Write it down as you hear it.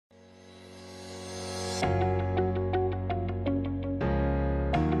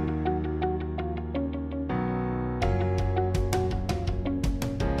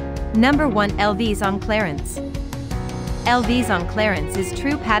Number 1. LVs on clearance. LVs on clearance is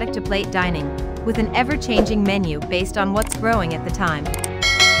true paddock-to-plate dining, with an ever-changing menu based on what's growing at the time.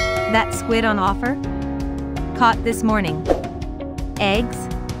 That squid on offer? Caught this morning. Eggs?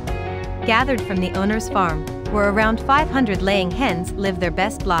 Gathered from the owner's farm, where around 500 laying hens live their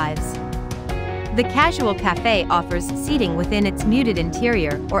best lives. The casual cafe offers seating within its muted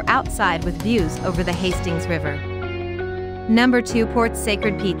interior or outside with views over the Hastings River. Number 2. Port's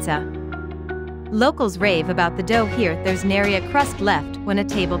Sacred Pizza. Locals rave about the dough here. There's nary a crust left when a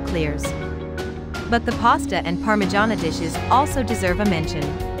table clears. But the pasta and parmigiana dishes also deserve a mention.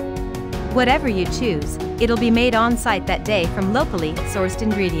 Whatever you choose, it'll be made on-site that day from locally sourced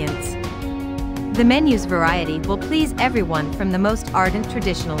ingredients. The menu's variety will please everyone from the most ardent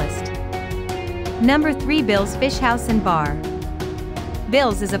traditionalist. Number 3. Bill's Fish House and Bar.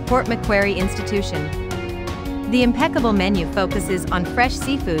 Bill's is a Port Macquarie institution. The impeccable menu focuses on fresh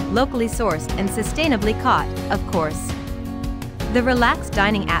seafood locally sourced and sustainably caught, of course. The relaxed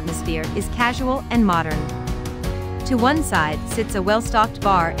dining atmosphere is casual and modern. To one side sits a well-stocked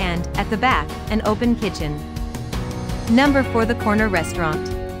bar and, at the back, an open kitchen. Number 4. The Corner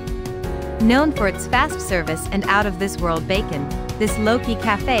Restaurant. Known for its fast service and out-of-this-world bacon, this low-key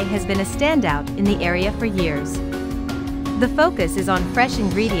cafe has been a standout in the area for years. The focus is on fresh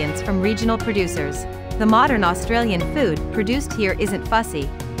ingredients from regional producers. The modern Australian food produced here isn't fussy,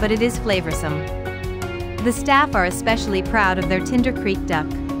 but it is flavorsome. The staff are especially proud of their Tinder Creek duck.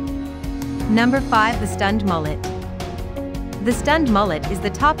 Number 5. The Stunned Mullet. The stunned mullet is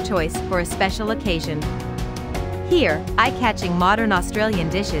the top choice for a special occasion. Here, eye-catching modern Australian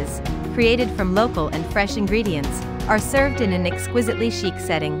dishes, created from local and fresh ingredients, are served in an exquisitely chic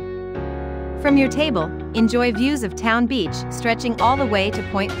setting. From your table, enjoy views of Town Beach stretching all the way to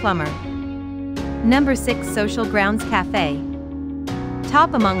Point Plummer. Number 6. Social Grounds Cafe.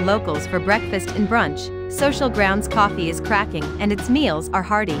 Top among locals for breakfast and brunch, Social Grounds coffee is cracking and its meals are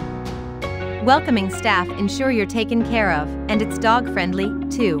hearty. Welcoming staff ensure you're taken care of, and it's dog-friendly,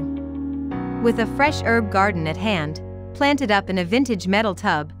 too. With a fresh herb garden at hand, planted up in a vintage metal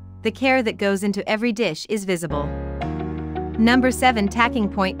tub, the care that goes into every dish is visible. Number 7. Tacking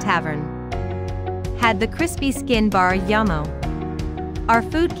Point Tavern. Had the crispy skin bar yummo. Our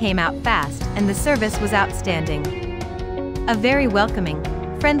food came out fast and the service was outstanding. A very welcoming,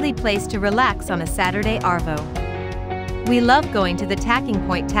 friendly place to relax on a Saturday arvo. We love going to the Tacking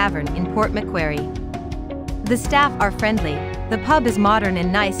Point Tavern in Port Macquarie. The staff are friendly, the pub is modern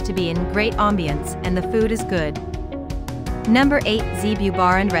and nice to be in, great ambience, and the food is good. Number 8. Zebu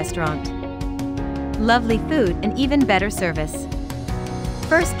Bar and Restaurant. Lovely food and even better service.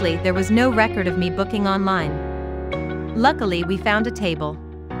 Firstly, there was no record of me booking online. Luckily, we found a table.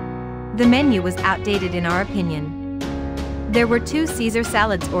 The menu was outdated in our opinion. There were 2 Caesar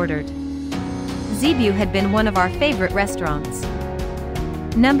salads ordered. Zebu had been one of our favorite restaurants.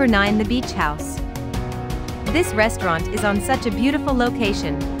 Number 9. The Beach House. This restaurant is on such a beautiful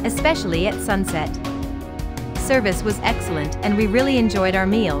location, especially at sunset. Service was excellent and we really enjoyed our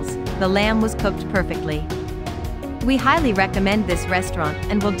meals. The lamb was cooked perfectly. We highly recommend this restaurant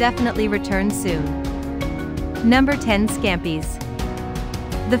and will definitely return soon. Number 10. Scampi's.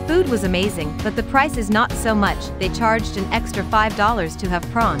 The food was amazing, but the price is not so much. They charged an extra $5 to have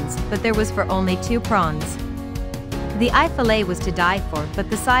prawns, but there was for only 2 prawns. The eye fillet was to die for, but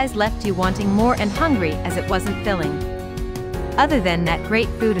the size left you wanting more and hungry as it wasn't filling. Other than that, great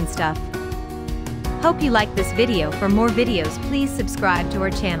food and stuff. Hope you liked this video. For more videos, please subscribe to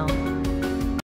our channel.